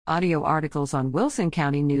Audio articles on Wilson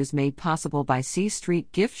County News made possible by C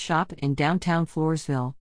Street Gift Shop in downtown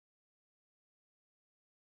Floresville.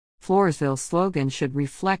 Floresville's slogan should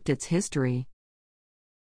reflect its history.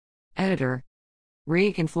 Editor.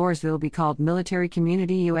 Can Floresville be called Military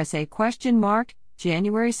Community USA?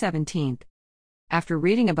 January 17. After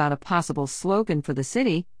reading about a possible slogan for the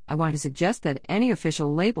city, I want to suggest that any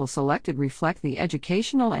official label selected reflect the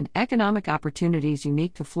educational and economic opportunities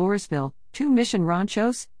unique to Floresville, 2 Mission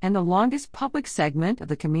Ranchos, and the longest public segment of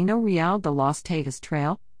the Camino Real de los Tejas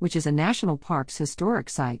Trail, which is a National Park's historic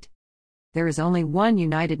site. There is only one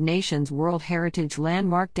United Nations World Heritage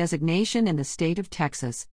Landmark designation in the state of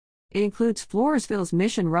Texas. It includes Floresville's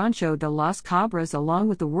Mission Rancho de las Cabras along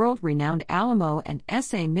with the world-renowned Alamo and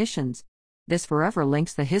SA missions. This forever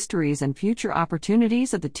links the histories and future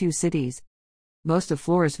opportunities of the two cities. Most of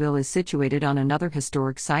Floresville is situated on another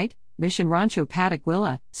historic site, Mission Rancho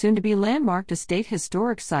Pataguilla, soon to be landmarked a state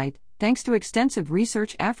historic site, thanks to extensive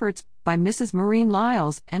research efforts by Mrs. Maureen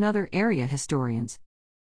Lyles and other area historians.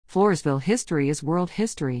 Floresville history is world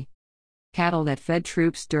history. Cattle that fed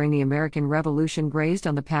troops during the American Revolution grazed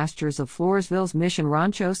on the pastures of Floresville's Mission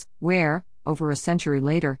Ranchos, where, over a century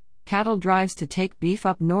later, cattle drives to take beef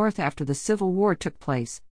up north after the Civil War took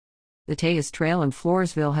place. The Tejas Trail in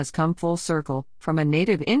Floresville has come full circle, from a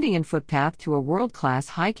native Indian footpath to a world-class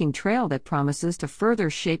hiking trail that promises to further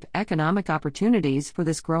shape economic opportunities for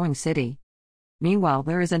this growing city. Meanwhile,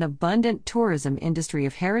 there is an abundant tourism industry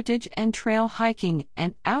of heritage and trail hiking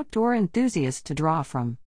and outdoor enthusiasts to draw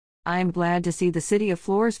from. I am glad to see the city of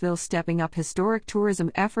Floresville stepping up historic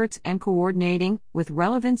tourism efforts and coordinating with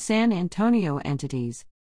relevant San Antonio entities.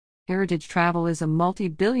 Heritage travel is a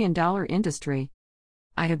multi-billion-dollar industry.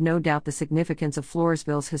 I have no doubt the significance of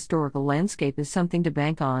Floresville's historical landscape is something to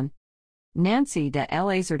bank on. Nancy de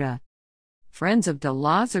Lazarda. Friends of de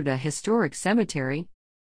Lazarda Historic Cemetery,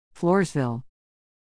 Floresville.